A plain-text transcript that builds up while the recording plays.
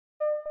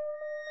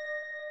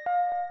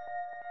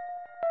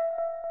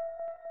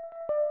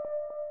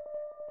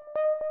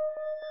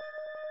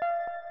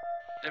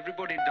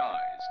Everybody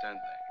dies, don't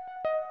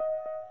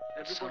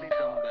they? Everybody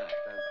come back,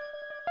 don't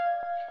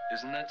they?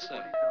 Isn't that so?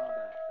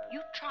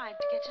 You tried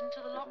to get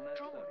into the locked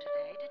room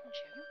today, didn't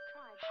you?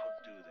 How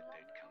do the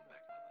dead come back,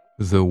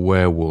 Mother? The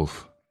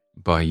Werewolf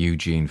by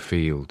Eugene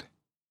Field.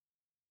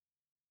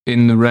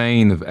 In the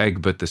reign of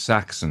Egbert the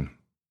Saxon,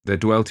 there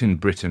dwelt in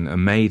Britain a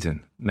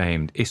maiden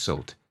named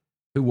Iseult,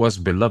 who was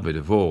beloved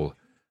of all,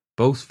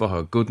 both for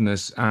her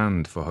goodness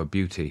and for her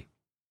beauty.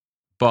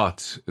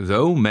 But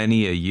though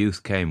many a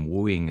youth came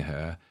wooing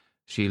her,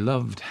 she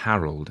loved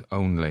Harold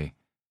only,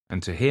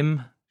 and to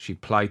him she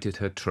plighted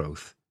her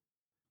troth.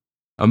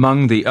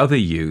 Among the other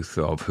youth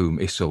of whom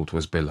Iseult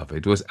was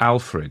beloved was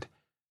Alfred,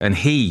 and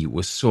he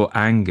was so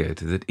angered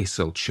that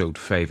Iseult showed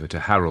favour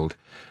to Harold,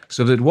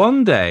 so that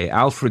one day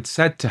Alfred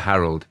said to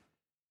Harold,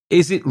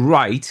 "Is it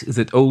right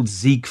that old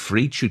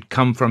Siegfried should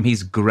come from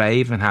his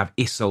grave and have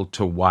Iseult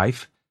to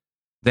wife?"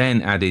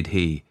 Then added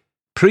he,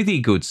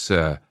 "Prithee, good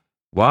sir,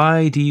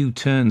 why do you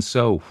turn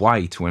so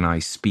white when I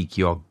speak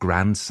your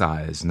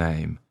grandsire's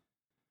name?"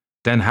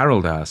 Then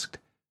Harold asked,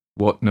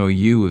 "What know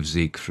you of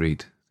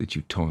Siegfried, that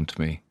you taunt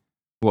me?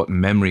 What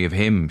memory of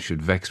him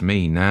should vex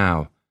me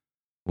now?"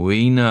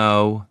 "We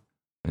know,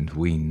 and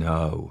we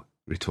know,"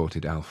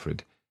 retorted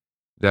Alfred.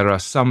 "There are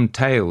some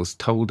tales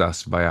told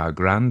us by our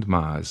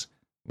grandmas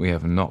we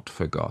have not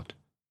forgot."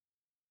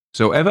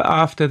 So ever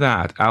after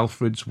that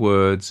Alfred's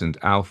words and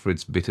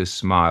Alfred's bitter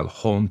smile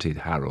haunted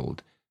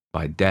Harold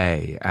by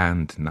day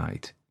and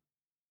night.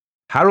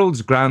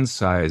 Harold's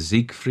grandsire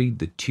Siegfried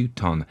the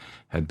Teuton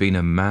had been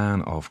a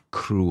man of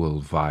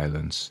cruel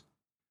violence.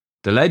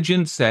 The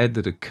legend said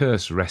that a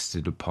curse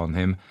rested upon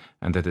him,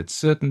 and that at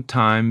certain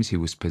times he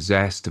was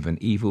possessed of an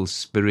evil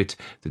spirit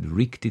that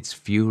wreaked its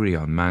fury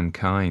on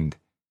mankind.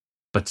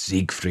 But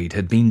Siegfried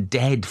had been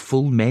dead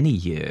full many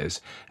years,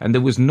 and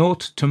there was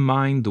naught to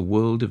mind the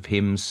world of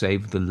him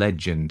save the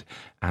legend,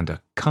 and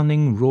a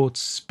cunning-wrought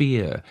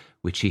spear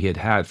which he had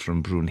had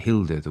from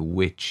Brunhilde the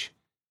witch.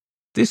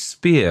 This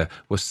spear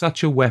was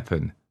such a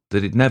weapon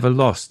that it never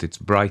lost its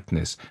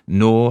brightness,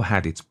 nor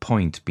had its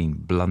point been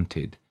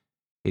blunted.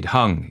 It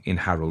hung in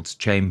Harold's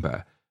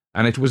chamber,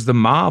 and it was the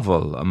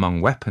marvel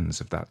among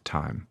weapons of that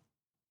time.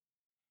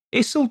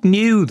 Iseult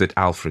knew that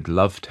Alfred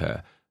loved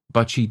her,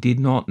 but she did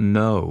not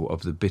know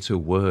of the bitter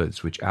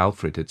words which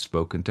Alfred had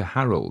spoken to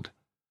Harold.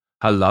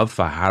 Her love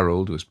for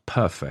Harold was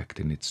perfect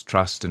in its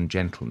trust and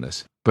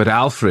gentleness, but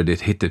Alfred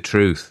had hid the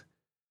truth.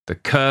 The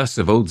curse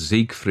of old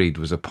Siegfried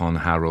was upon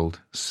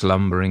Harold.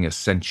 Slumbering a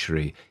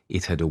century,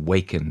 it had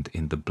awakened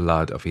in the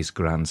blood of his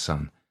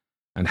grandson,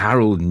 and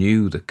Harold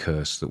knew the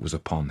curse that was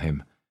upon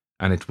him,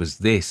 and it was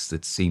this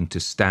that seemed to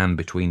stand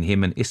between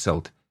him and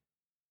Iseult.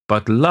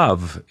 But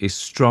love is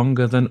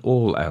stronger than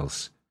all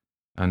else,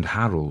 and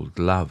Harold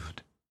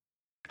loved.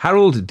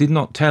 Harold did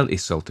not tell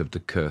Iseult of the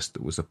curse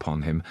that was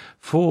upon him,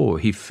 for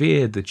he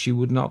feared that she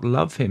would not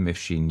love him if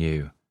she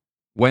knew.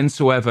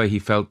 Whensoever he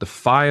felt the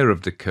fire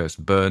of the curse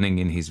burning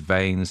in his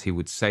veins, he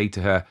would say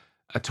to her,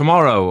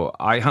 "Tomorrow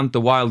I hunt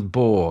the wild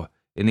boar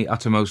in the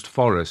uttermost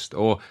forest,"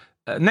 or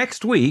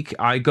 "Next week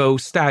I go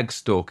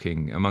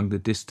stag-stalking among the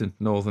distant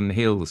northern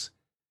hills."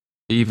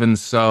 Even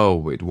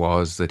so it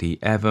was that he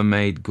ever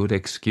made good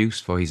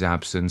excuse for his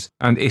absence,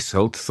 and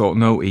Iseult thought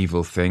no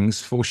evil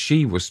things, for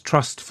she was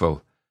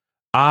trustful.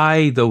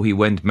 Aye, though he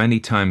went many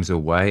times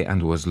away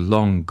and was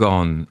long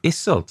gone,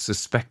 Iseult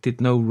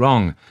suspected no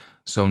wrong,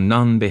 so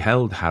none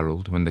beheld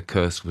Harold when the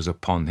curse was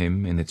upon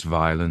him in its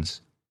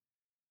violence.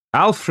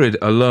 Alfred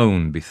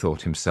alone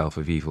bethought himself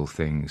of evil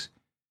things.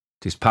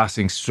 "'Tis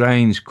passing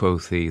strange,"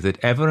 quoth he, "that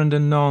ever and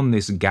anon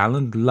this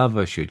gallant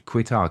lover should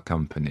quit our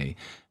company,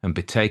 and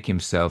betake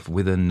himself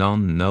whither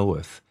none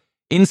knoweth.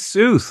 In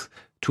sooth,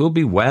 'twill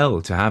be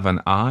well to have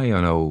an eye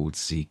on old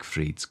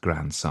Siegfried's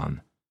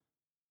grandson."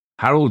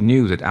 Harold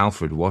knew that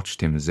Alfred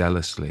watched him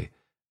zealously,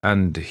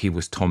 and he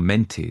was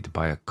tormented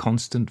by a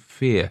constant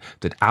fear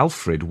that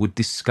Alfred would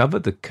discover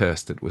the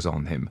curse that was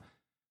on him.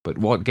 But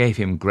what gave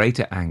him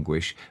greater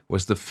anguish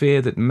was the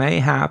fear that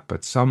mayhap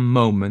at some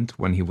moment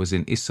when he was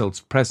in Iseult's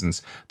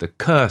presence the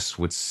curse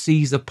would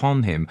seize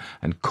upon him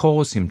and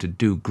cause him to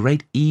do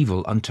great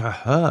evil unto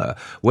her,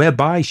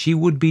 whereby she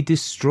would be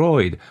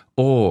destroyed,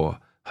 or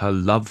her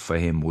love for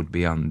him would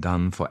be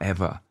undone for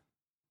ever.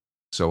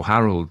 So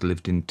Harold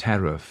lived in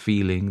terror,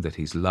 feeling that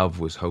his love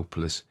was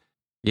hopeless,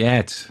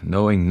 yet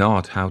knowing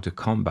not how to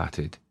combat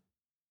it.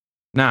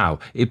 Now,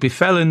 it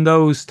befell in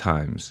those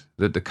times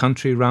that the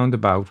country round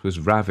about was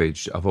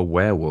ravaged of a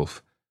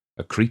werewolf,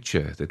 a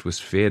creature that was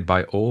feared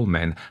by all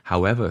men,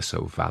 however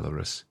so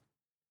valorous.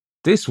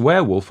 This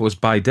werewolf was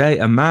by day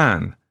a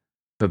man,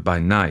 but by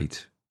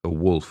night a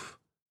wolf,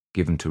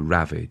 given to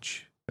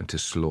ravage and to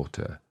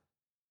slaughter,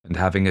 and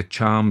having a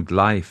charmed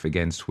life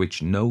against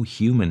which no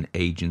human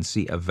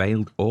agency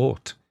availed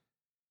aught.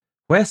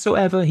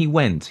 Wheresoever he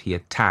went, he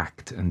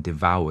attacked and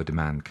devoured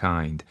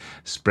mankind,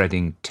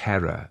 spreading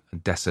terror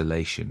and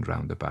desolation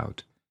round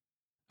about.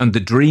 And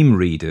the dream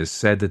readers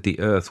said that the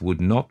earth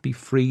would not be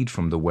freed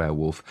from the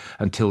werewolf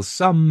until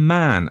some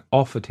man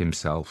offered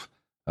himself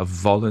a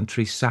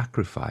voluntary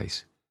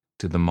sacrifice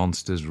to the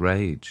monster's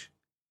rage.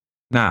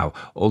 Now,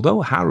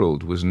 although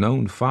Harold was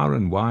known far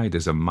and wide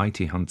as a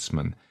mighty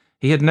huntsman,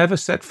 he had never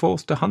set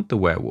forth to hunt the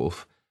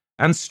werewolf,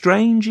 and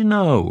strange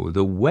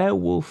the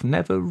werewolf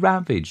never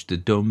ravaged the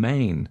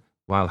domain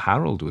while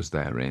Harold was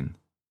therein.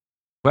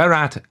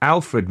 Whereat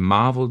Alfred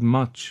marvelled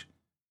much,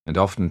 and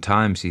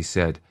oftentimes he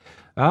said,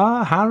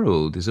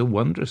 Harold is a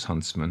wondrous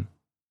huntsman.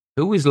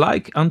 Who is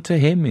like unto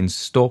him in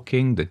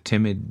stalking the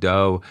timid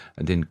doe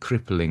and in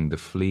crippling the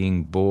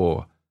fleeing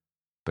boar?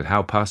 But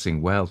how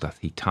passing well doth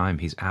he time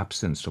his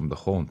absence from the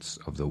haunts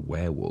of the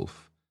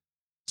werewolf.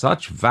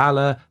 Such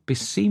valour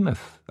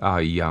beseemeth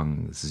our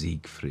young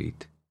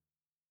Siegfried.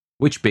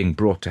 Which being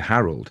brought to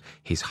Harold,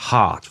 his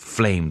heart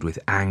flamed with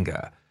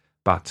anger,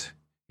 but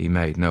he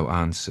made no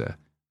answer,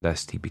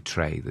 lest he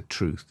betray the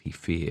truth he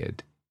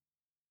feared.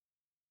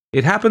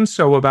 It happened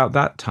so about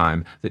that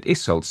time that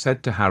Iseult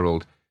said to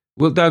Harold,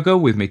 Wilt thou go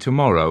with me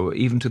tomorrow,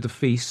 even to the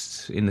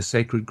feasts in the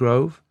sacred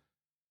grove?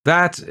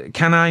 That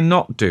can I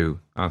not do,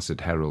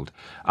 answered Harold.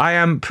 I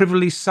am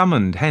privily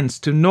summoned hence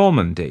to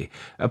Normandy,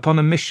 upon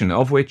a mission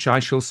of which I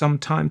shall some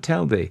time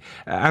tell thee,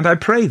 and I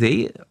pray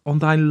thee, on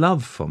thy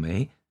love for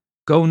me,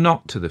 go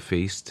not to the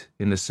feast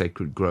in the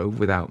sacred grove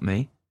without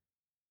me.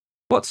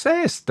 What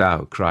sayest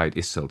thou? Cried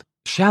Iseult.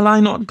 Shall I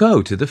not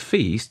go to the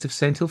feast of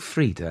St.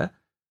 Elfrida?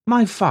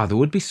 My father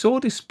would be sore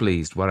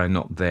displeased were I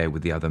not there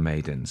with the other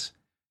maidens.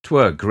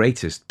 'Twere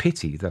greatest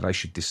pity that I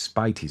should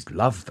despite his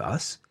love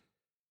thus.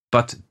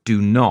 But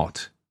do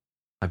not,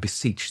 I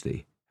beseech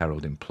thee,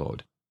 Harold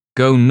implored.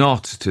 Go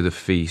not to the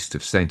feast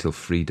of St.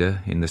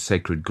 Elfrida in the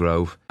sacred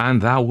grove, and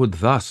thou would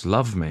thus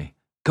love me.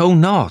 Go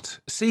not,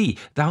 see,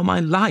 thou my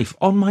life,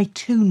 on my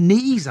 2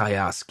 knees I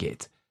ask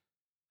it.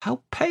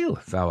 How pale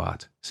thou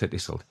art, said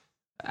Iseult,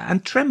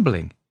 and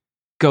trembling.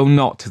 Go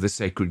not to the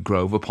sacred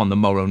grove upon the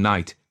morrow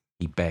night,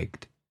 he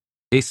begged.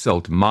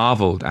 Iseult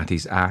marvelled at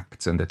his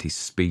acts and at his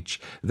speech.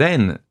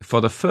 Then,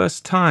 for the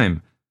first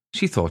time,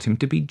 she thought him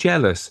to be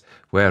jealous,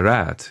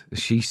 whereat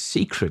she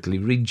secretly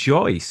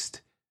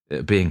rejoiced,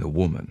 being a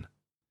woman.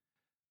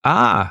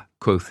 Ah,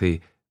 quoth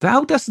he,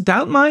 thou dost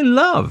doubt my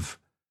love.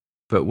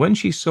 But when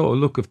she saw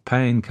a look of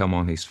pain come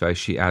on his face,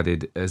 she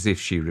added, as if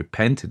she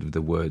repented of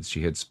the words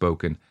she had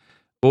spoken,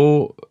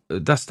 Or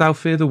dost thou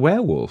fear the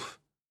werewolf?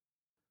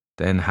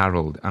 Then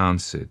Harold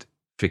answered,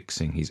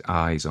 fixing his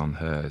eyes on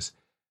hers,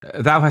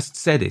 Thou hast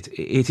said it.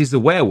 It is the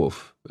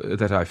werewolf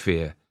that I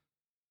fear.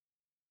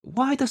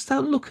 Why dost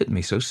thou look at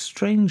me so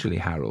strangely,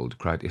 Harold?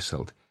 Cried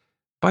Iseult.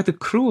 By the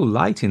cruel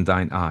light in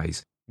thine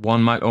eyes,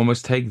 one might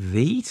almost take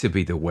thee to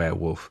be the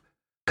werewolf.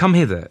 Come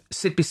hither,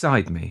 sit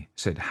beside me,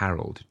 said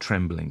Harold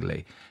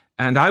tremblingly,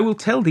 and I will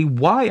tell thee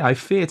why I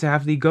fear to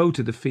have thee go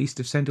to the feast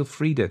of St.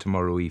 Elfrida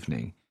tomorrow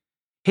evening.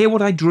 Hear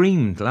what I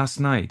dreamed last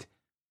night.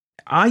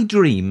 I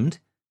dreamed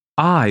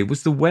I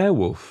was the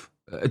werewolf.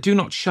 Do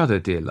not shudder,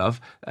 dear love,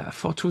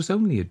 for 'twas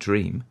only a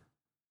dream.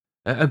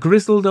 A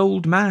grizzled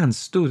old man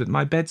stood at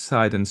my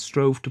bedside and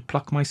strove to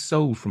pluck my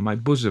soul from my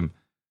bosom.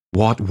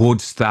 What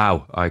wouldst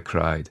thou? I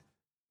cried.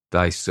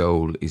 Thy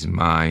soul is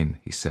mine,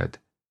 he said.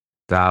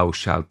 Thou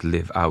shalt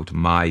live out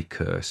my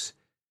curse.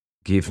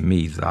 Give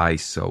me thy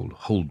soul.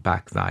 Hold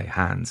back thy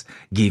hands.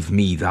 Give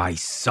me thy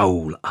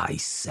soul, I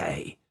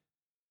say.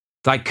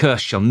 Thy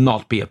curse shall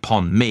not be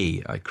upon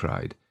me, I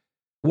cried.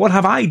 What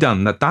have I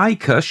done that thy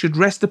curse should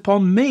rest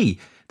upon me?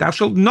 Thou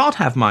shalt not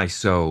have my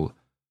soul.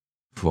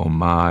 For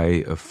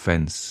my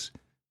offence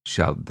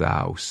shalt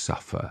thou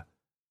suffer,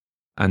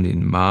 and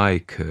in my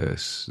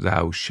curse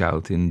thou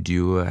shalt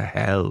endure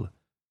hell.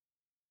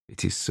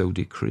 It is so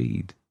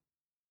decreed.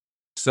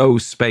 So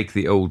spake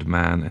the old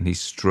man, and he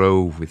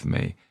strove with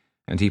me,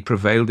 and he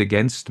prevailed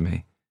against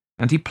me,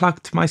 and he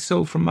plucked my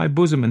soul from my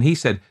bosom, and he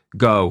said,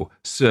 Go,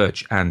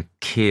 search, and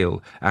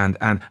kill,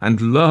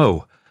 and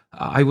lo,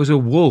 I was a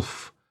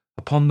wolf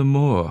upon the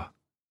moor.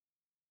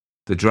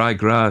 The dry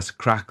grass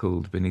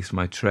crackled beneath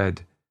my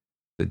tread.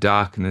 The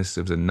darkness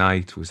of the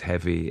night was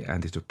heavy,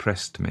 and it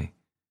oppressed me.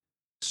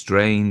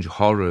 Strange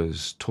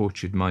horrors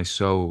tortured my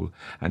soul,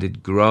 and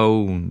it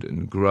groaned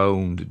and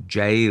groaned,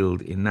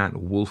 jailed in that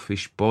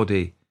wolfish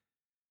body.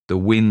 The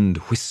wind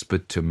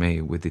whispered to me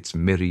with its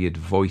myriad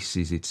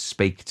voices. It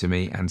spake to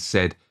me and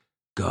said,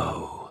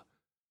 Go,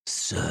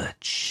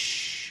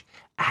 search,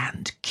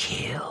 and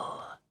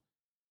kill.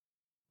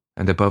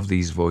 And above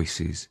these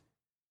voices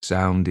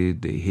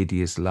sounded the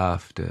hideous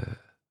laughter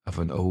of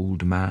an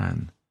old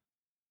man.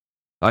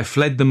 I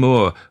fled the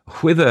moor,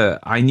 whither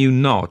I knew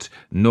not,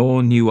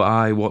 nor knew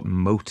I what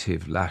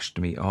motive lashed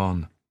me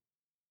on.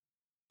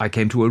 I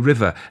came to a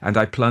river, and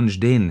I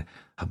plunged in.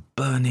 A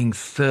burning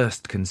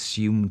thirst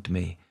consumed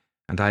me,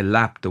 and I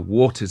lapped the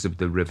waters of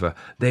the river.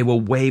 They were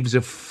waves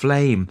of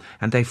flame,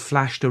 and they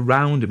flashed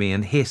around me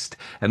and hissed,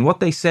 and what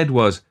they said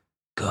was,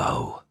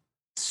 Go,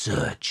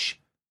 search,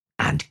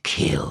 and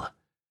kill.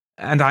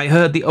 And I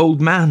heard the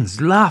old man's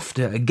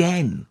laughter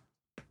again.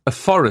 A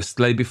forest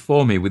lay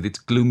before me with its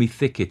gloomy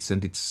thickets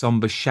and its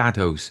sombre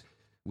shadows,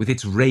 with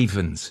its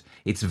ravens,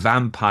 its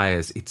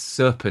vampires, its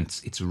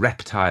serpents, its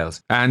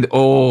reptiles, and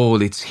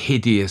all its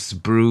hideous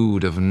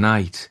brood of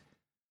night.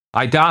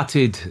 I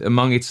darted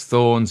among its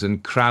thorns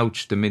and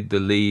crouched amid the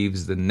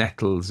leaves, the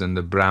nettles and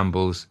the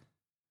brambles.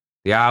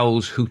 The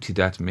owls hooted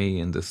at me,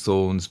 and the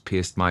thorns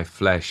pierced my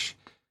flesh.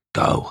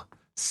 "Go,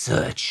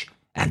 search,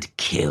 and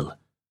kill,"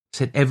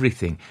 said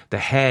everything. The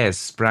hares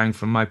sprang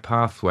from my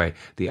pathway.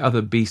 The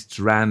other beasts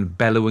ran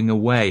bellowing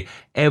away.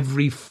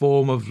 Every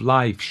form of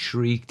life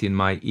shrieked in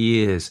my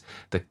ears.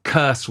 The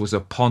curse was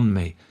upon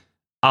me.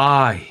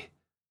 I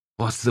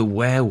was the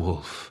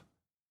werewolf.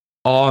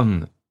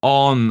 On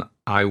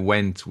I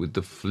went with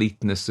the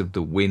fleetness of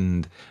the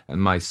wind,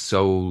 and my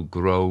soul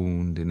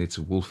groaned in its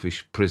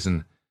wolfish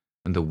prison,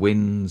 and the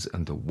winds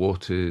and the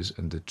waters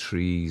and the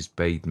trees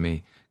bade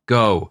me,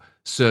 "Go,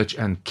 search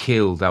and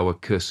kill, thou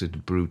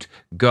accursed brute.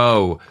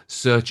 Go,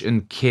 search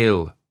and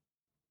kill."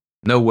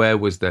 Nowhere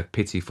was there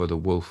pity for the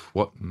wolf.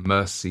 What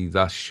mercy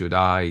thus should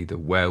I, the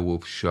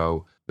werewolf,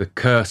 show? The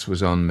curse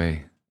was on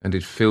me, and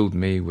it filled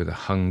me with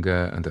a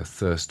hunger and a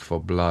thirst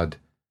for blood.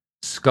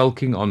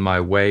 Skulking on my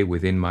way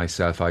within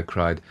myself, I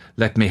cried,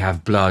 "Let me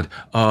have blood,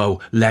 oh,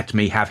 let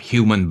me have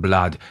human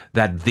blood,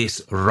 that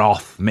this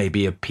wrath may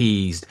be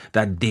appeased,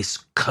 that this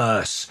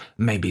curse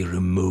may be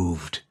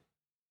removed."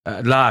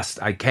 At last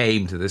I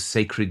came to the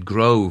sacred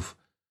grove.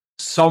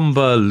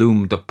 Sombre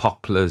loomed the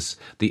poplars,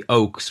 the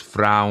oaks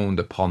frowned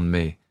upon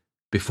me.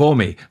 Before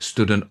me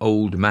stood an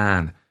old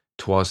man.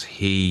 'Twas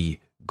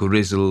he,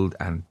 grizzled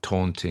and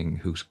taunting,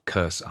 whose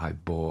curse I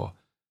bore.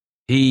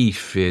 He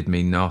feared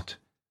me not.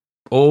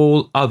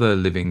 All other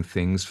living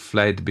things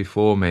fled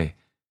before me,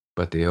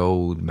 but the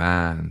old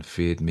man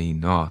feared me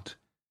not.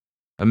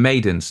 A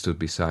maiden stood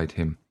beside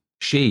him.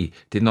 She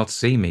did not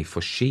see me,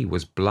 for she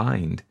was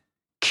blind.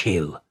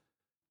 "Kill,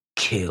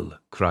 kill,"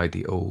 cried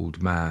the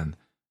old man,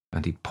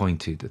 and he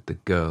pointed at the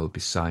girl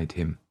beside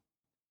him.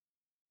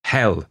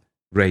 Hell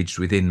raged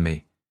within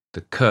me.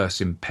 The curse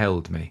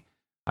impelled me.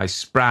 I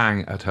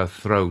sprang at her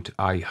throat.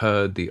 I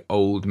heard the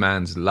old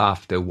man's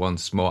laughter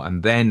once more,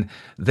 and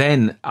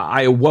then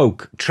I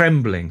awoke,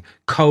 trembling,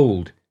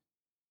 cold,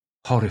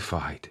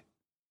 horrified.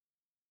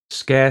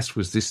 Scarce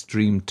was this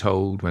dream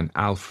told when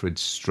Alfred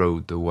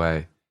strode the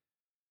way.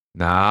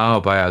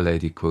 "Now, by Our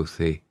Lady," quoth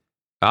he,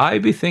 "I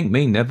bethink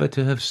me never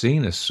to have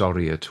seen a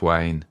sorrier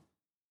twain."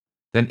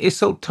 Then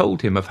Iseult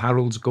told him of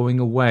Harold's going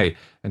away,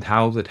 and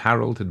how that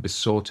Harold had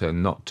besought her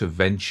not to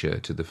venture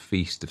to the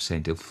feast of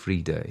St.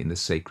 Elfrida in the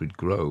sacred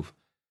grove.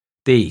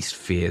 "These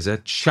fears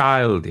are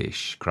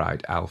childish,"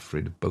 cried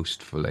Alfred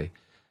boastfully.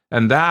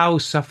 "And thou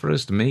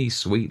sufferest me,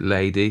 sweet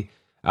lady.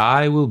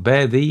 I will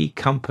bear thee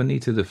company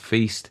to the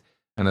feast,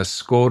 and a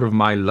score of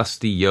my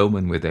lusty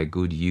yeomen with their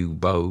good yew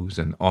bows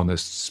and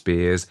honest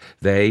spears,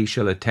 they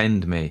shall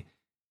attend me.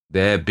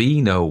 There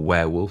be no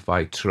werewolf,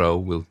 I trow,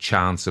 will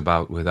chance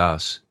about with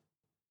us."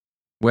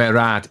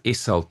 Whereat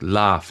Iseult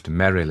laughed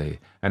merrily,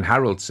 and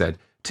Harold said,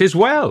 "'Tis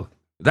well,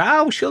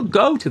 thou shalt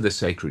go to the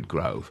sacred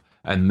grove,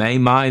 and may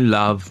my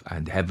love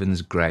and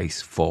heaven's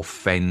grace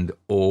forfend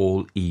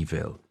all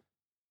evil."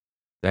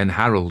 Then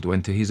Harold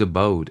went to his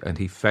abode, and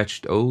he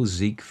fetched old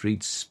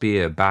Siegfried's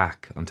spear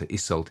back unto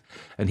Iseult,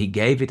 and he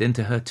gave it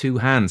into her 2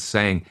 hands,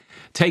 saying,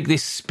 "Take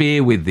this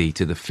spear with thee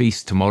to the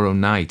feast tomorrow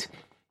night.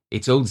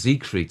 It's old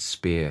Siegfried's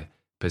spear,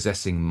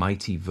 possessing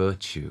mighty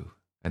virtue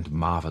and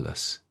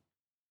marvellous."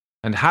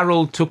 And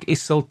Harold took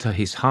Iseult to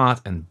his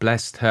heart and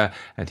blessed her,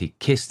 and he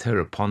kissed her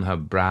upon her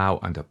brow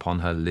and upon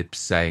her lips,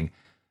 saying,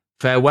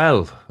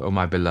 "Farewell, O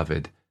my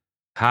beloved.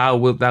 How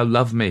wilt thou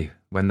love me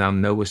when thou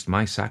knowest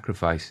my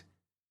sacrifice?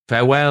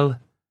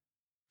 Farewell,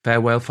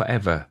 farewell for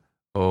ever,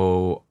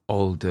 O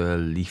alder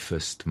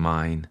leafest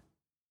mine."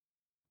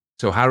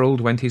 So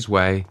Harold went his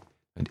way,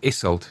 and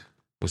Iseult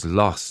was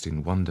lost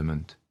in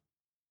wonderment.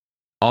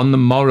 On the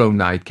morrow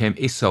night came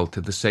Iseult to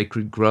the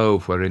sacred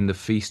grove wherein the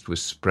feast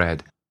was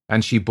spread,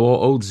 and she bore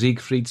old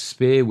Siegfried's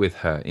spear with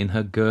her in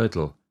her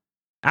girdle.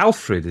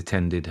 Alfred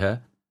attended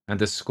her,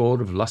 and a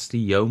score of lusty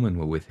yeomen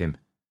were with him.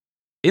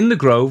 In the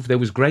grove there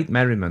was great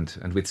merriment,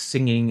 and with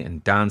singing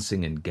and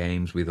dancing and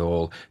games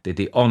withal did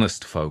the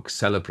honest folk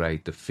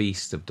celebrate the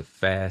feast of the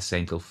fair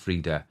Saint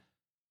Elfrida.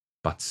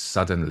 But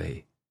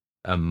suddenly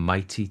a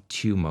mighty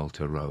tumult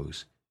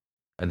arose,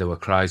 and there were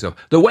cries of,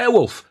 "The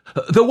werewolf!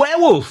 The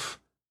werewolf!"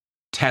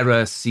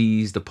 Terror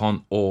seized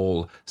upon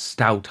all.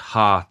 Stout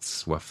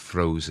hearts were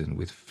frozen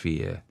with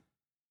fear.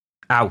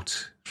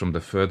 Out from the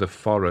further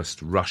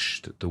forest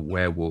rushed the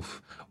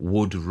werewolf,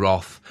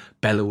 wood-wroth,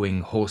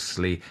 bellowing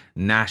hoarsely,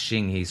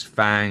 gnashing his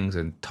fangs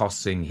and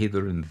tossing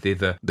hither and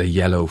thither the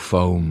yellow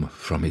foam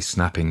from his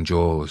snapping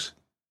jaws.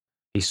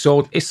 He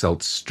sought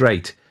Iseult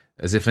straight,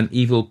 as if an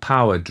evil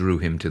power drew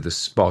him to the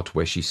spot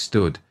where she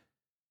stood.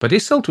 But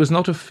Iseult was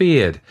not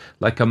afeard.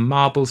 Like a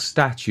marble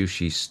statue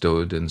she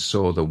stood, and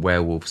saw the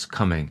werewolves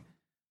coming.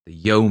 The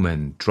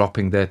yeomen,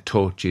 dropping their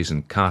torches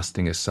and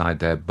casting aside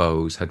their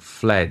bows, had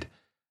fled.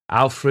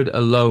 Alfred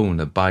alone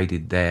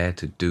abided there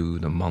to do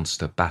the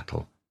monster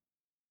battle.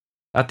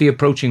 At the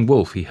approaching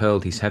wolf he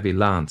hurled his heavy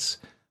lance,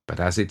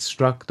 but as it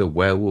struck the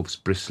werewolf's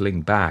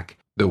bristling back,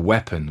 the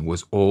weapon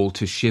was all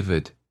to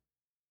shivered.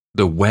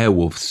 The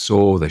werewolf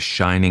saw the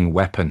shining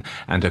weapon,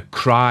 and a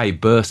cry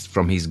burst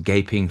from his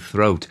gaping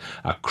throat,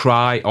 a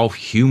cry of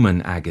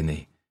human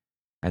agony.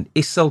 And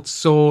Iseult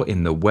saw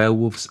in the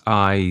werewolf's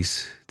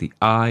eyes the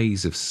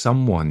eyes of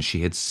someone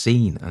she had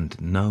seen and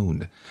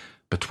known,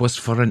 but was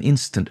for an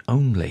instant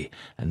only,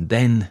 and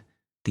then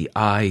the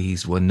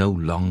eyes were no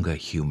longer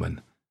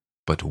human,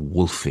 but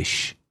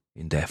wolfish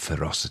in their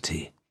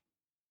ferocity.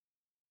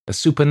 A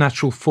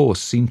supernatural force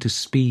seemed to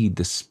speed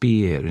the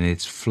spear in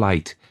its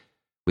flight.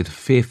 With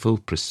fearful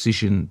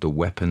precision the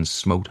weapon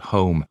smote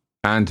home,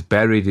 and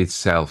buried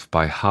itself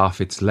by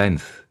half its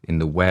length in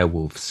the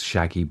werewolf's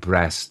shaggy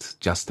breast,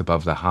 just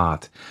above the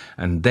heart,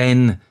 and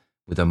then,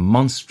 with a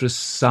monstrous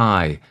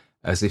sigh,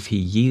 as if he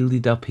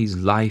yielded up his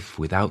life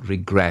without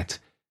regret,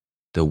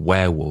 the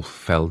werewolf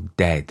fell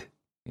dead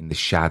in the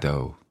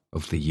shadow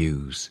of the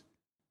yews.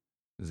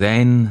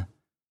 Then,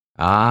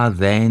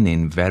 then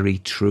in very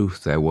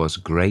truth there was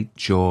great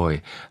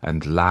joy,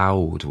 and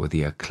loud were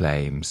the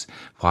acclaims,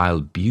 while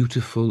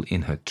beautiful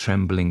in her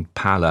trembling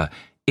pallor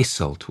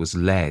Iseult was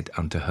led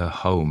unto her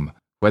home,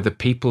 where the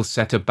people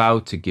set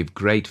about to give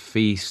great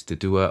feast to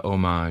do her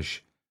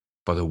homage.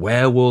 For the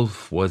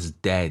werewolf was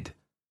dead,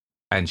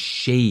 and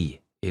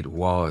she it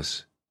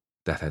was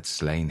that had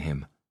slain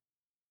him.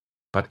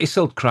 But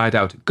Iseult cried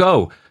out,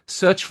 "Go,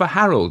 search for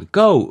Harold,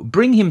 go,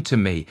 bring him to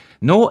me,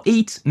 nor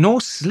eat nor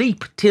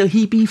sleep till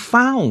he be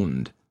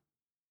found."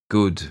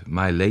 "Good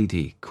my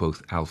lady,"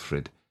 quoth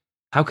Alfred,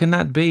 "how can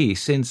that be,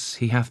 since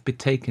he hath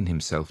betaken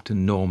himself to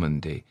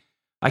Normandy?"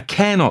 "I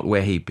care not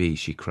where he be,"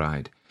 she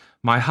cried.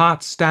 "My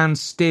heart stands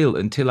still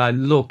until I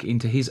look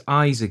into his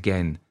eyes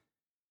again."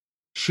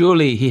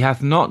 "Surely he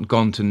hath not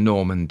gone to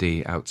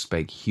Normandy,"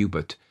 outspake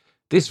Hubert.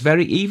 "This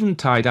very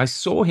eventide I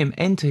saw him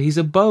enter his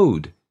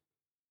abode."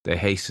 They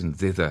hastened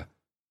thither,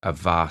 a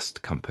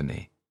vast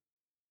company.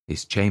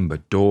 His chamber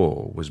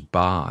door was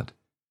barred.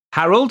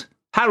 "Harold,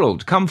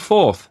 Harold, come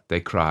forth," they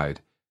cried,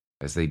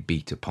 as they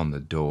beat upon the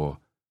door.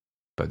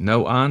 But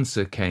no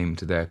answer came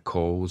to their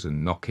calls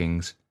and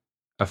knockings.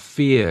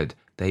 Afeared,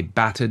 they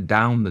battered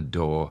down the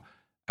door,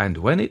 and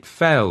when it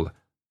fell,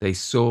 they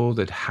saw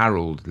that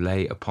Harold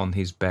lay upon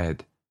his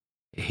bed.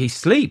 "He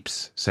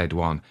sleeps," said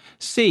one.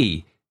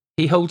 "See,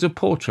 he holds a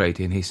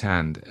portrait in his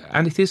hand,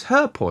 and it is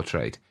her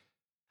portrait.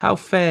 How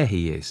fair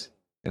he is,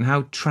 and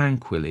how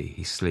tranquilly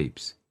he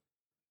sleeps."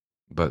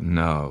 But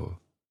no,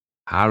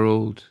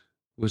 Harold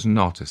was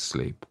not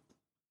asleep.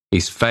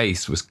 His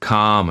face was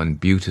calm and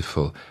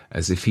beautiful,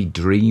 as if he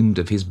dreamed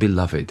of his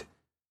beloved,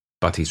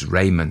 but his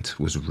raiment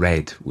was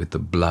red with the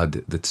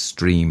blood that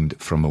streamed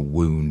from a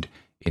wound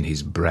in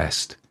his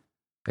breast,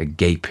 a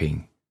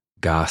gaping,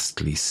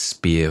 ghastly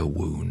spear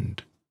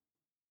wound,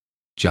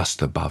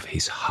 just above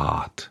his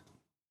heart.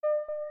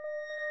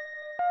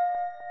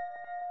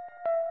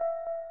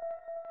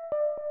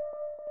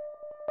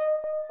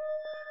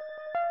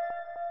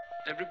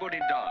 Everybody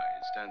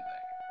dies, don't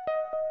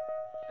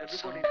they?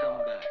 Everybody come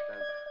back, don't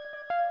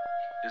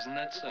they? Isn't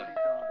that so?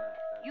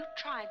 You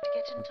tried to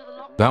get into the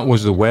lock. That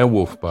was The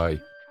Werewolf by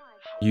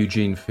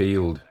Eugene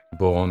Field,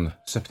 born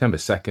September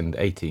 2nd,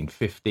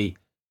 1850,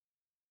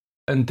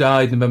 and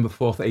died November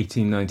 4th,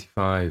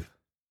 1895.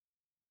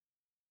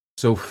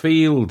 So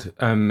Field,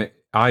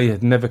 I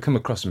had never come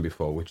across him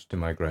before, which to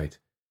my great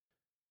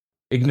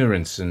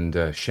ignorance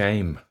and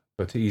shame,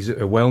 but he's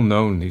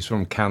he's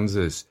from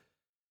Kansas,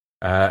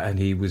 and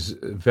he was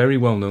very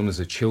well known as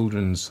a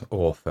children's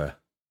author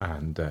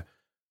and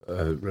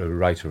a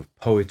writer of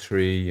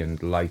poetry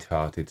and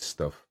light-hearted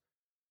stuff.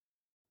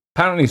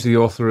 Apparently he's the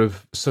author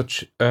of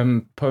such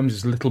poems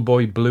as Little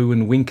Boy Blue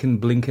and Winkin',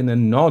 Blinkin'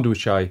 and Nod,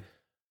 which I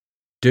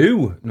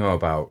do know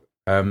about.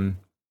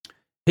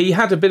 He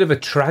had a bit of a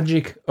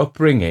tragic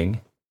upbringing.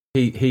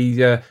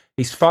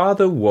 His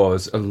father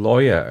was a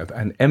lawyer,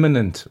 an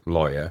eminent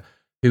lawyer,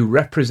 who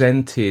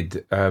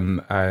represented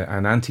an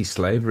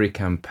anti-slavery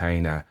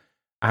campaigner.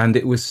 And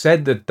it was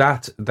said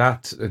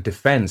that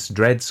defense,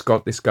 Dred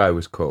Scott, this guy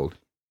was called,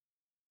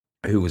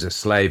 who was a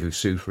slave who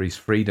sued for his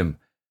freedom.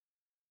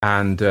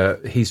 And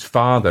his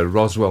father,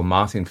 Roswell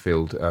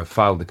Martinfield,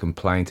 filed the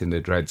complaint in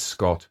the Dred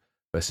Scott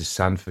versus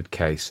Sanford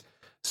case,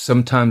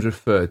 sometimes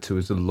referred to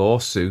as the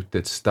lawsuit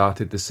that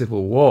started the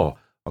Civil War,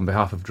 on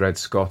behalf of Dred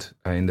Scott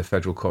in the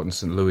federal court in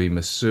St. Louis,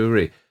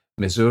 Missouri,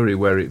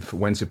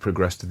 whence it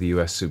progressed to the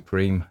U.S.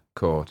 Supreme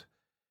Court.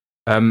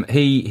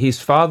 His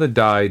father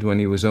died when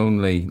he was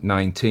only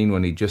 19,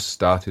 when he just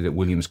started at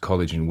Williams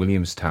College in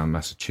Williamstown,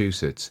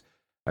 Massachusetts,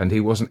 and he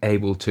wasn't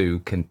able to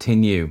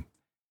continue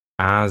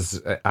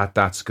at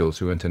that school,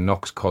 so he went to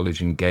Knox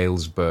College in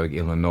Galesburg,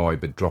 Illinois,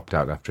 but dropped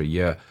out after a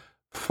year,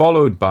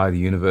 followed by the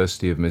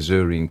University of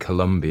Missouri in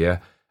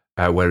Columbia,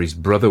 where his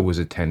brother was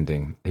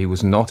attending. He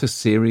was not a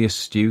serious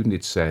student,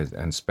 it said,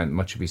 and spent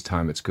much of his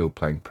time at school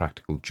playing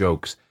practical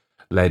jokes,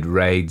 led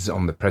raids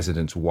on the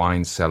president's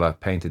wine cellar,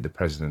 painted the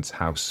president's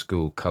house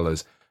school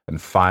colours,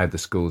 and fired the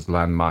school's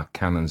landmark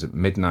cannons at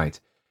midnight.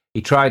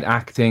 He tried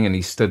acting and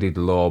he studied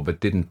law, but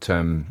didn't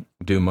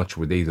do much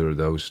with either of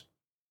those.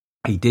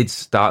 He did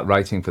start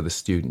writing for the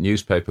student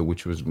newspaper,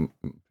 which was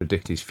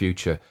predict his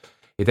future.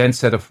 He then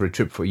set off for a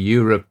trip for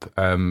Europe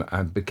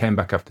and came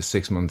back after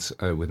 6 months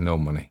with no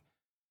money.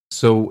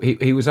 So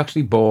he was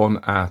actually born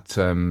at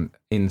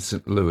in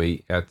St.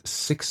 Louis at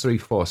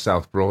 634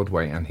 South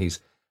Broadway, and his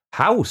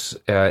house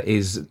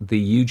is the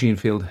Eugene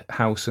Field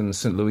House and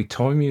St. Louis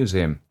Toy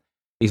Museum.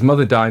 His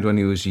mother died when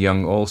he was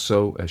young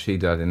also. She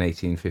died in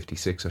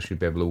 1856. I should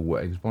be able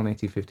to... He was born in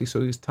 1850, so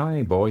he was a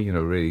tiny boy,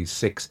 really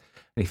 6.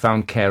 And he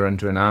found care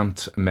under an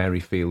aunt, Mary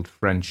Field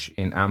French,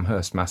 in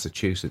Amherst,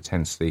 Massachusetts,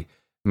 hence the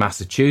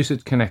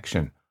Massachusetts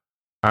connection.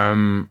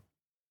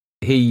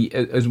 He,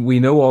 as we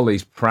know, all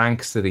these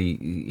pranks that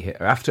he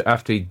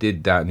after he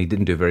did that, and he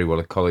didn't do very well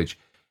at college,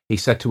 he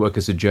set to work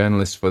as a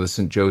journalist for the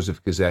St.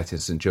 Joseph Gazette in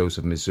St.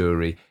 Joseph,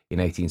 Missouri in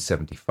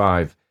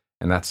 1875.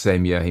 And that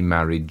same year, he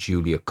married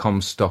Julia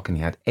Comstock, and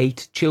he had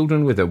 8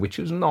 children with her, which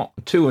was not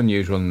too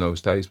unusual in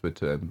those days,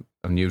 but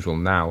unusual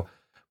now.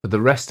 For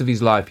the rest of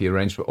his life, he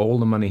arranged for all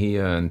the money he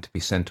earned to be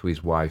sent to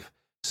his wife,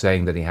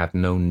 saying that he had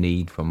no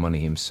need for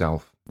money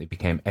himself. He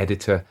became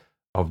editor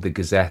of the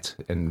Gazette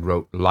and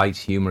wrote light,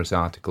 humorous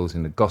articles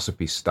in a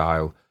gossipy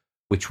style,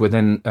 which were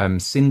then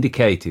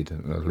syndicated,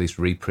 or at least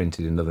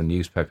reprinted in other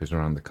newspapers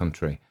around the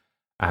country.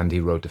 And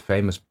he wrote a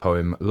famous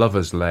poem,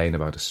 Lover's Lane,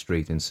 about a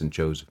street in St.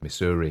 Joseph,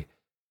 Missouri.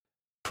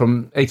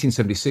 From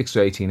 1876 to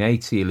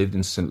 1880, he lived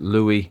in St.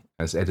 Louis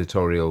as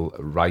editorial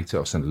writer,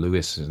 or St.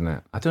 Louis, isn't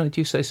it? I don't know,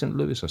 do you say St.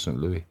 Louis or St.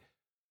 Louis?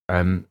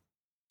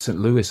 St.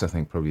 Louis, I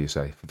think probably you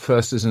say.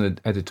 First as an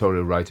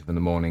editorial writer for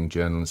the Morning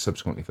Journal and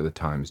subsequently for the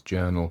Times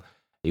Journal.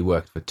 He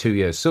worked for 2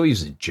 years, so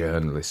he's a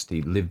journalist.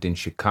 He lived in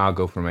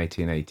Chicago from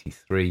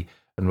 1883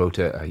 and wrote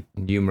a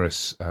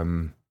numerous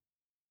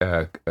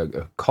a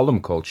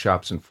column called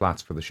Sharps and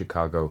Flats for the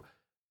Chicago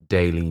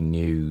Daily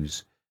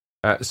News.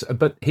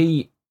 But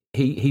his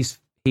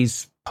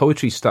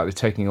poetry started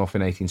taking off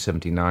in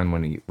 1879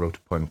 when he wrote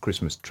a poem,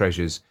 Christmas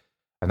Treasures,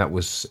 and that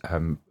was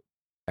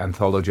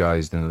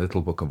anthologized in a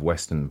little book of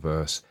Western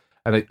verse.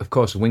 And of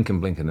course, Wink and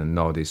Blink and a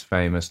Nod is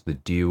famous, The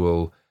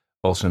Duel,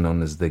 also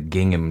known as The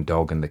Gingham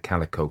Dog and the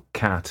Calico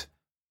Cat,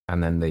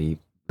 and then The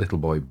Little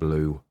Boy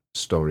Blue,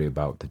 story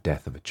about the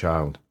death of a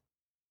child.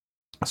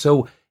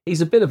 So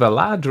he's a bit of a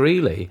lad,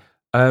 really.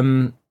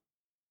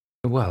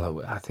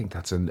 Well, I think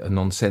that's a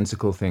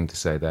nonsensical thing to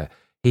say there.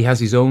 He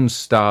has his own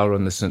star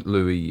on the St.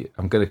 Louis,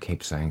 I'm going to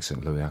keep saying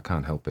St. Louis, I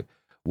can't help it,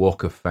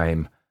 Walk of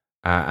Fame,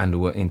 and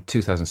in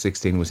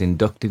 2016 was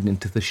inducted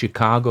into the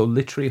Chicago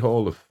Literary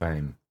Hall of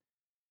Fame.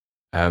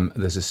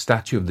 There's a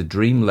statue of the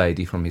Dream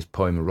Lady from his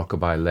poem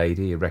Rockabye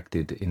Lady,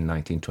 erected in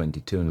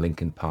 1922 in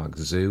Lincoln Park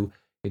Zoo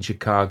in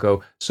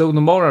Chicago. So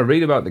the more I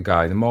read about the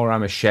guy, the more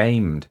I'm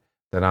ashamed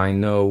that I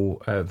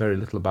know very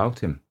little about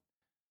him.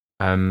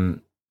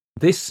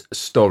 This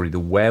story, The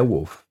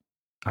Werewolf,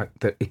 I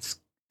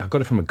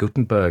got it from a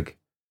Gutenberg,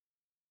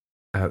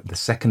 the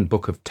second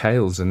book of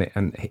tales, and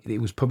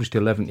it was published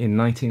in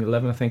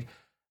 1911, I think,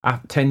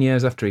 10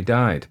 years after he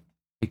died.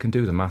 You can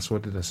do the maths.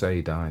 What did I say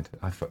he died?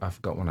 I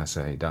forgot when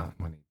he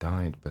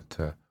died,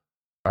 but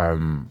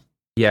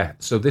yeah.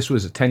 So this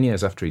was 10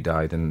 years after he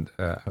died, and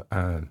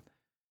an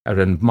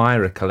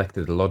admirer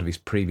collected a lot of his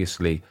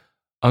previously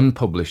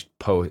unpublished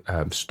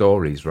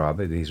stories.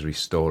 Rather, these are his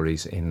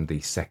stories in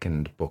the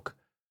second book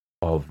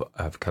of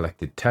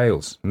collected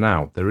tales.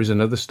 Now, there is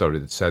another story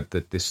that said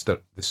that The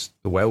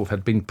Werewolf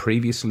had been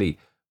previously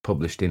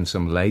published in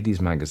some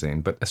ladies'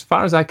 magazine, but as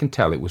far as I can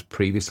tell, it was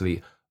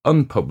previously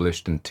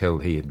unpublished until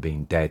he had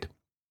been dead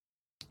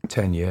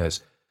 10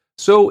 years.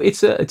 So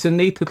it's a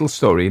neat little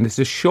story, and it's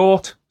a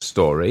short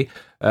story.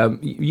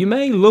 You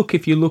may look,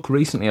 if you look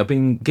recently, I've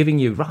been giving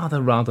you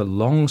rather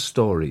long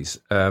stories,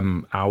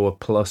 hour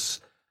plus,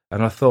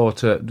 and I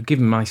thought,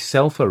 giving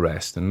myself a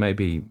rest, and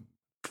maybe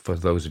for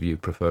those of you who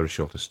prefer a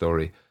shorter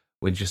story,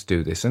 we'll just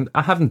do this. And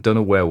I haven't done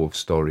a werewolf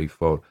story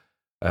for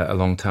a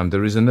long time.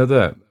 There is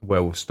another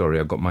werewolf story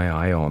I've got my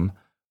eye on,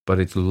 but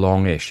it's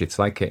longish. It's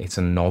like it's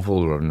a novel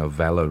or a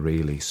novella,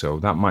 really. So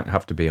that might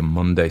have to be a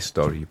Monday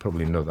story. You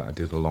probably know that I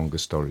do the longer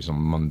stories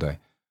on Monday,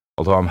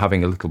 although I'm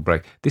having a little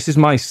break. This is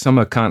my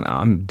summer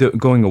I'm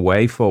going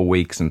away for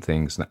weeks and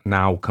things,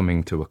 now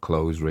coming to a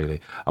close, really.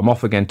 I'm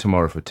off again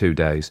tomorrow for 2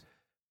 days.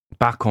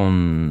 Back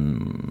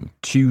on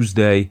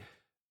Tuesday.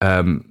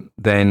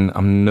 Then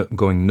I'm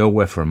going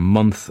nowhere for a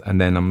month,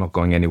 and then I'm not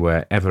going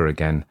anywhere ever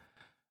again.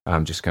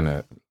 I'm just going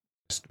to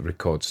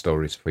record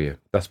stories for you.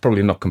 That's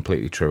probably not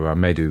completely true. I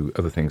may do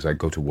other things. I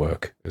go to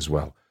work as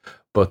well.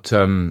 But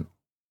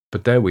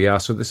there we are.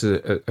 So this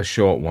is a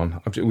short one.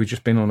 We've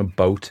just been on a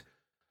boat.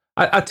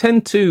 I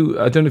tend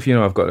to, I don't know if you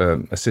know, I've got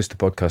a sister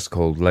podcast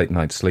called Late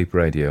Night Sleep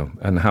Radio,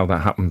 and how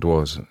that happened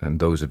was, and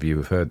those of you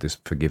who've heard this,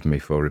 forgive me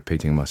for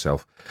repeating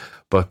myself,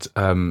 but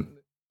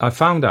I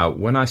found out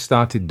when I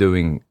started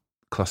doing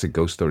classic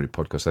ghost story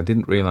podcasts, I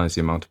didn't realize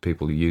the amount of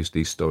people who use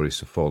these stories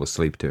to fall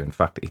asleep to. In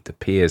fact, it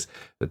appears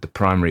that the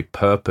primary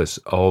purpose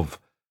of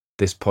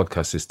this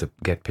podcast is to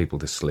get people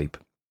to sleep.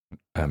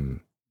 Better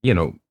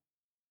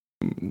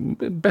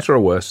or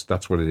worse,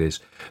 that's what it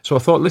is. So I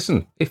thought,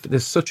 listen, if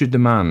there's such a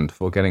demand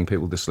for getting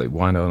people to sleep,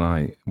 why don't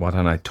I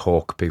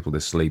talk people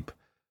to sleep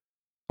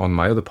on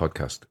my other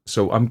podcast.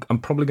 So I'm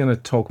probably going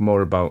to talk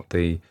more about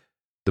the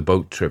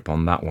boat trip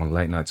on that one,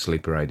 Late Night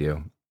Sleeper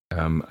Radio.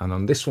 And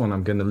on this one,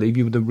 I'm going to leave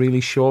you with a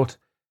really short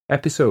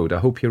episode. I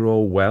hope you're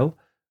all well.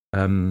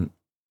 Don't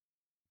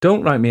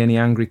write me any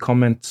angry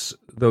comments.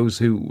 Those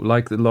who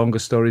like the longer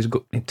stories,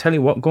 tell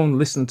you what, go and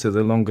listen to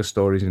the longer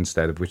stories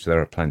instead, of which there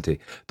are plenty.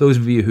 Those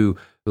of you who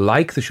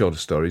like the shorter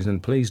stories,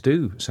 then please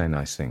do say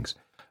nice things.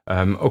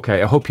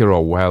 Okay, I hope you're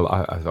all well.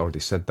 I've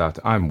already said that.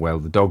 I'm well.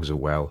 The dogs are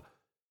well.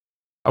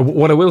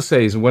 What I will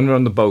say is, when we're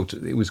on the boat,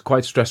 it was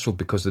quite stressful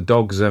because the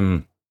dogs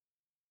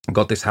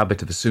got this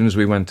habit of, as soon as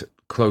we went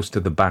close to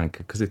the bank,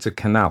 because it's a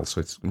canal,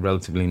 so it's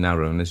relatively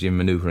narrow, and as you're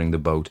manoeuvring the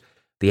boat,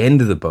 the end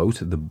of the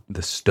boat,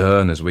 the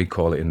stern, as we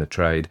call it in the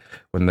trade,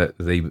 when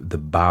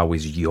the bow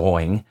is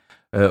yawing,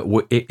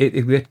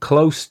 it get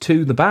close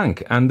to the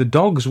bank, and the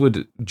dogs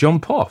would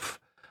jump off.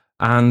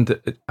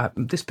 And at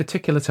this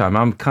particular time,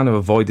 I'm kind of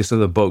avoid this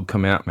other boat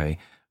coming at me.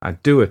 I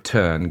do a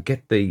turn,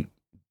 get the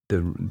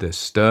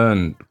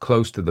stern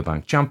close to the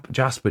bank.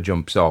 Jasper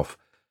jumps off.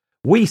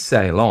 We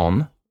sail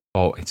on.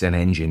 Oh, it's an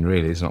engine,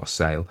 really. It's not a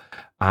sail.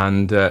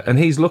 And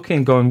he's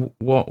looking, going,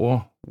 what,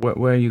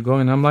 where are you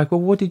going? I'm like,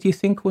 well, what did you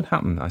think would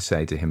happen? I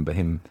say to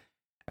him,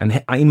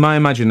 and in my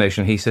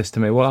imagination, he says to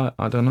me, well,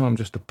 I don't know, I'm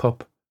just a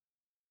pup.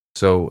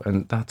 So,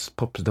 and that's,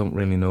 pups don't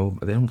really know,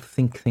 they don't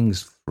think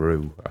things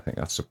through. I think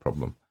that's the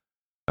problem.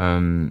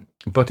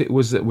 But it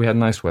was that we had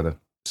nice weather.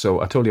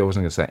 So I told you I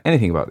wasn't going to say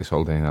anything about this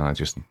holiday, and I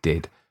just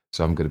did.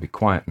 So I'm going to be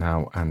quiet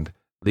now and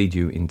lead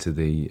you into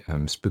the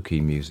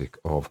spooky music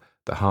of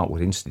the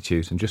Heartwood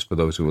Institute. And just for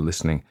those who are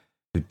listening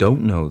who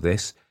don't know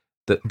this,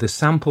 the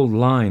sampled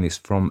line is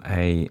from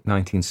a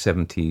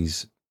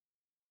 1970s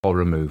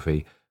horror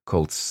movie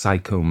called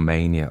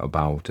Psychomania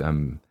about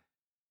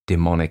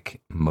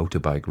demonic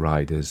motorbike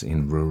riders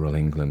in rural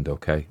England.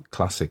 Okay,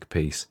 classic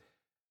piece.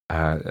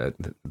 And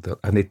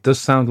it does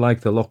sound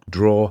like the locked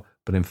drawer,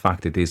 but in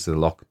fact it is the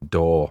locked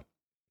door.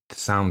 It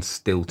sounds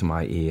still to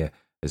my ear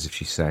as if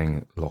she's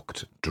saying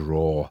locked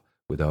drawer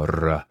with a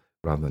r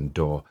rather than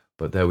door.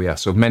 But there we are.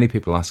 So many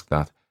people ask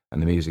that,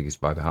 and the music is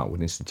by the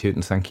Heartwood Institute.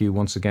 And thank you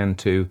once again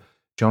to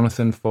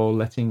Jonathan for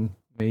letting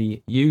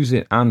me use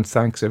it, and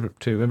thanks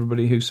to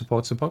everybody who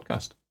supports the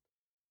podcast.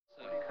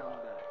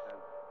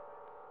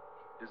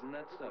 Isn't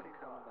that so?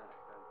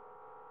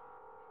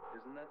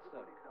 Isn't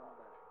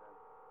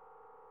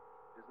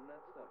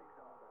that so?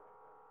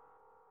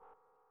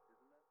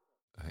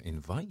 I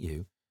invite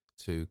you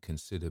to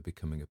consider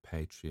becoming a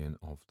Patreon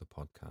of the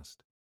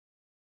podcast.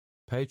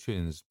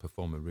 Patreons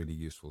perform a really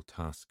useful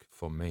task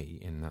for me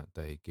in that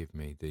they give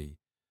me the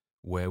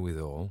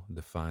wherewithal,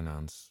 the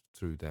finance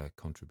through their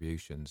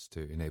contributions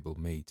to enable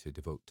me to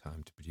devote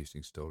time to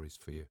producing stories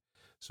for you.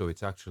 So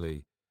it's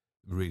actually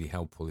really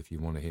helpful if you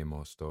want to hear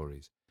more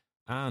stories.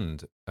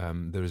 And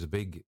there is a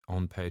big,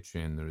 on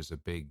Patreon, there is a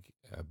big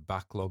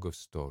backlog of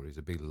stories,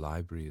 a big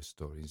library of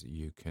stories that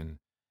you can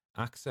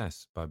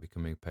access by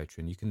becoming a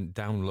patron. You can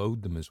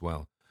download them as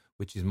well,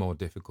 which is more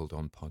difficult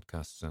on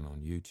podcasts and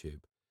on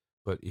YouTube.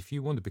 But if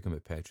you want to become a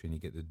patron, you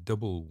get the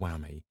double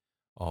whammy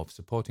of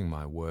supporting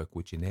my work,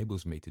 which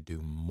enables me to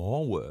do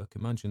more work.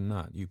 Imagine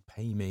that. You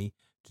pay me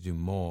to do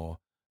more,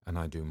 and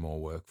I do more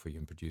work for you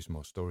and produce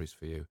more stories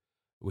for you,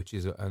 which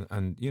is,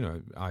 and you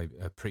know, I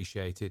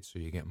appreciate it. So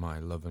you get my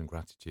love and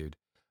gratitude.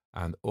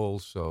 And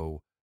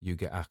also you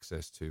get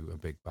access to a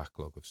big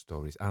backlog of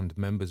stories and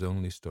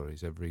members-only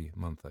stories. Every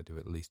month I do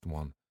at least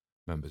one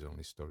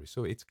members-only story.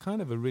 So it's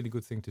kind of a really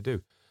good thing to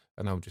do.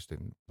 And I would just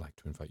like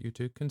to invite you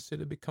to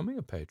consider becoming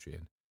a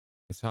Patreon.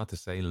 It's hard to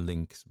say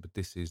links, but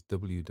this is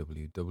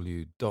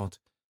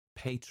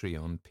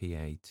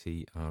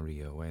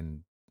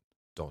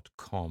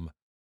www.patreon.com/Barcud,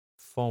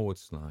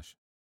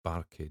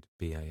 Barcud.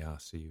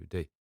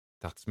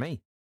 That's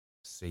me.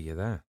 See you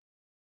there.